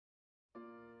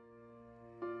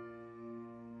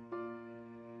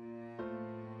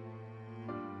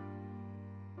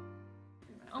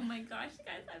Oh my gosh,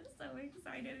 guys, I'm so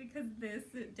excited because this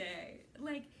day,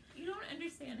 like, you don't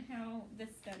understand how this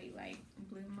study, like,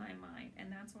 blew my mind.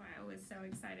 And that's why I was so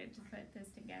excited to put this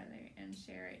together and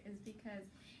share it, is because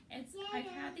it's, I've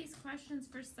had these questions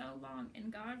for so long,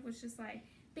 and God was just like,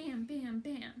 bam, bam,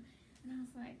 bam. And I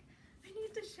was like, I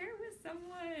need to share with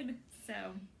someone.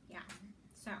 So, yeah.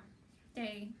 So,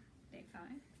 day 5.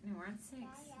 No, we're on 6.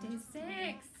 Day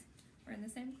 6. We're in the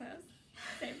same clothes,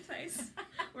 same place.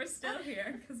 We're still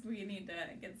here because we need to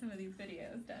get some of these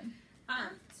videos done.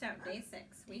 So day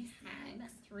 6, we had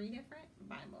 3 different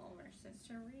Bible verses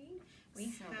to read. We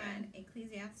had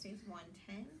Ecclesiastes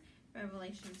 1:10,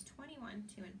 Revelations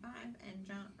 21:2 and 5, and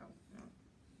John. Oh no,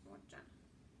 what John?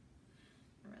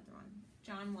 I read the wrong.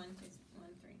 John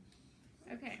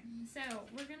 1:3. Okay, so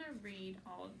we're gonna read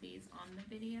all of these on the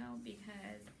video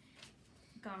because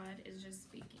God is just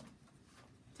speaking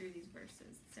through these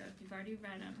verses. So if you've already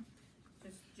read them,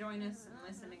 just join us and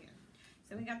listen again.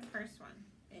 So we got the first one.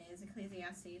 Is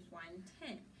Ecclesiastes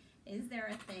 1:10. Is there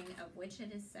a thing of which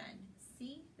it is said,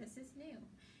 see, this is new.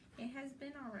 It has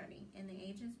been already in the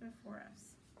ages before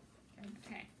us.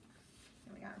 Okay.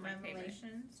 So we got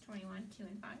Revelations 21:2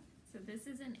 and 5. So this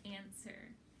is an answer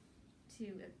to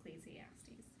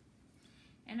Ecclesiastes.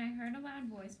 And I heard a loud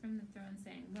voice from the throne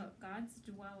saying, look, God's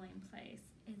dwelling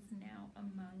place is now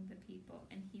among the people,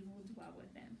 and he will dwell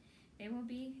with them. They will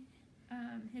be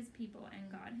his people,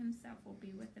 and God himself will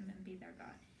be with them and be their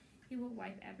God. He will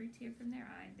wipe every tear from their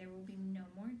eye. There will be no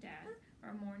more death,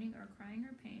 or mourning, or crying,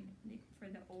 or pain, for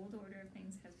the old order of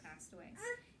things has passed away.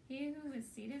 He who is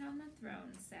seated on the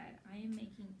throne said, I am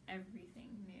making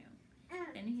everything new.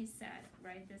 Then he said,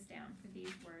 write this down, for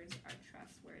these words are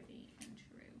trustworthy and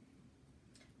true.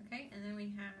 Okay, and then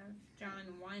we have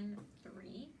John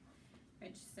 1:3,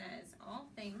 which says, all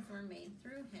things were made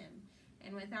through him,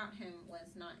 and without him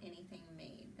was not anything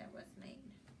made that was made.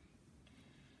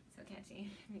 So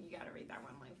catchy. You got to read that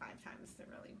one like 5 times to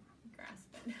really grasp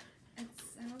it. It's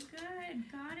so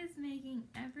good. God is making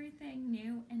everything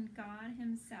new, and God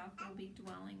himself will be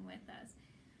dwelling with us.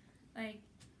 Like,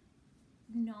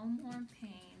 no more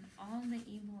pain. All the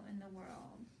evil in the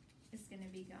world is going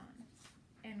to be gone,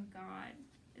 and God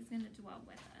is going to dwell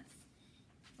with us.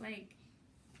 Like,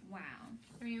 wow.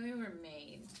 I mean, we were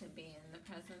made to be in the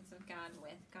presence of God,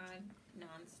 with God,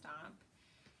 nonstop.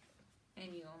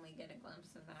 And you only get a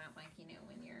glimpse of that, like, you know,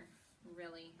 when you're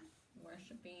really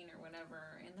worshiping or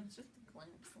whatever. And that's just a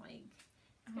glimpse, like,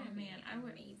 it's going to be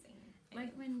amazing.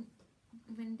 Like, when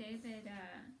David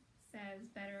says,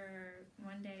 better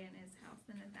one day in his house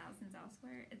than 1,000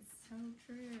 elsewhere, it's so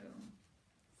true.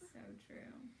 So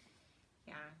true.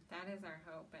 Yeah, that is our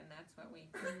hope, and that's what we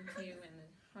cling to in the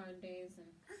hard days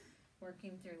and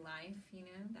working through life, you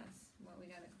know, that's what we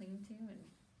got to cling to. And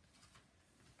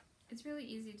it's really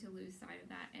easy to lose sight of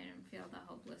that and feel the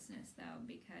hopelessness, though,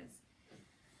 because,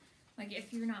 like,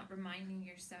 if you're not reminding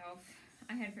yourself,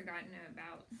 I had forgotten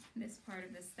about this part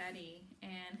of the study,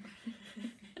 and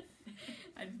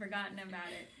I'd forgotten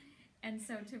about it. And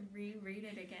so to reread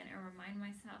it again and remind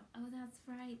myself, oh, that's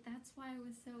right, that's why I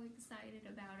was so excited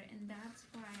about it, and that's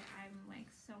why I'm, like,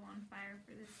 so on fire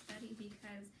for this study,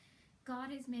 because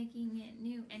God is making it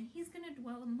new, and he's going to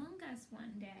dwell among us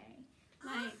one day.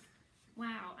 Like,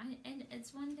 wow. And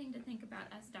it's one thing to think about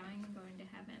us dying and going to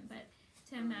heaven, but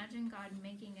to imagine God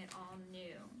making it all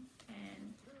new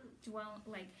and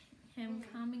like him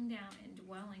coming down and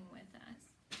dwelling with us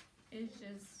is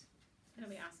just... It'll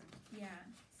be awesome. Yeah,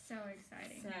 so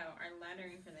exciting. So our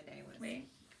lettering for the day was... Wait.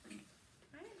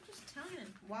 I'm just telling you,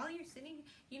 while you're sitting,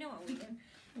 you know what we did?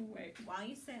 Wait. While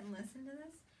you sit and listen to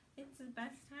this, it's the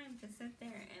best time to sit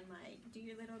there and, like, do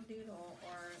your little doodle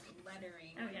or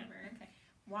lettering, whatever,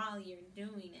 while you're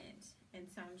doing it. And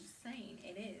so I'm just saying,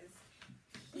 it is.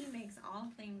 He makes all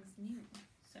things new.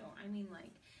 So, I mean,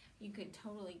 like, you could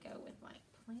totally go with, like,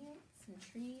 plants and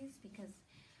trees because,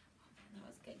 oh, man, that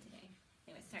was good today.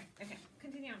 Anyway, sorry. Okay,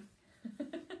 continue on.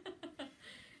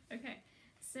 Okay.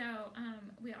 So,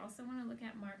 we also want to look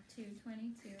at Mark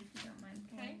 2:22, if you don't mind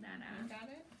pulling that out. You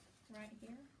got it? Right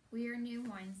here. We are new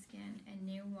wineskin, and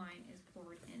new wine is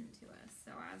poured into us.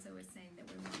 So as I was saying, that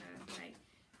we want to, like,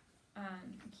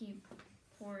 keep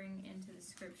pouring into the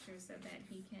scripture so that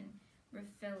he can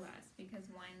refill us, because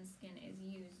wineskin is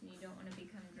used, and you don't want to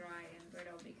become dry and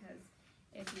brittle, because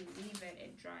if you leave it,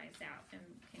 it dries out and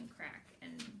can crack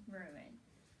and ruin.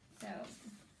 So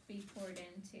be poured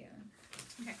into.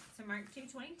 Okay, so Mark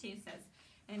 2:22 says,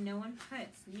 and no one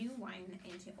puts new wine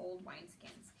into old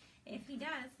wineskins. If he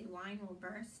does, the wine will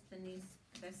burst the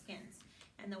skins,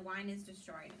 and the wine is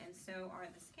destroyed, and so are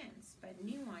the skins. But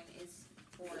new wine is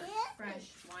for fresh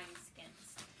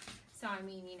wineskins. So, I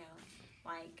mean, you know,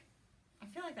 like, I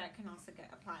feel like that can also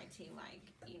apply to,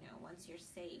 like, you know, once you're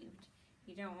saved,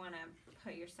 you don't want to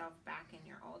put yourself back in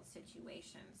your old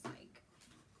situations. Like,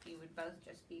 you would both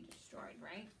just be destroyed,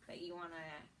 right? But you want to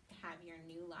have your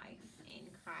new life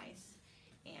in Christ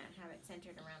and have it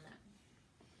centered around that.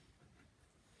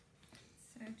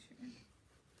 So true.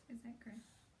 Is that correct?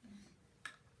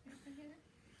 Did I hit it?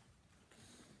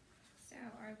 So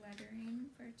our lettering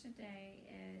for today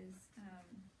is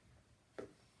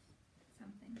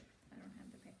something. I don't have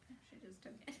the paper. She just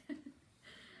took it.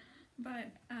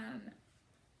 But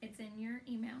it's in your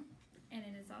email, and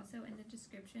it is also in the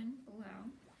description below.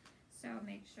 So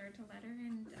make sure to letter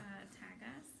and tag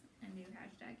us and do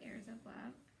hashtag Heirs of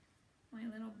Love. My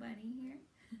little buddy here.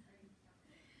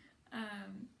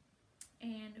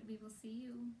 And we will see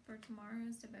you for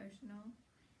tomorrow's devotional.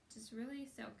 Just really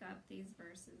soak up these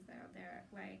verses though. They're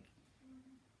like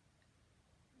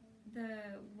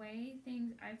the way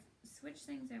things, I've switched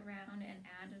things around and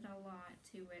added a lot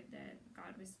to it that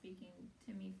God was speaking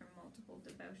to me from multiple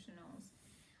devotionals.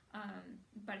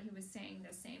 But he was saying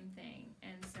the same thing.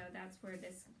 And so that's where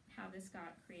how this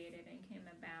got created and came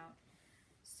about.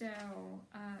 So,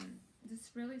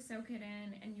 just really soak it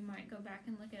in, and you might go back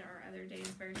and look at our other day's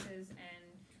verses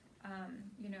and,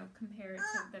 you know, compare it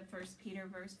to the 1 Peter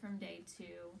verse from day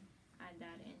 2. Add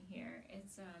that in here.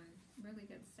 It's really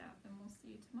good stuff, and we'll see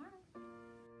you tomorrow.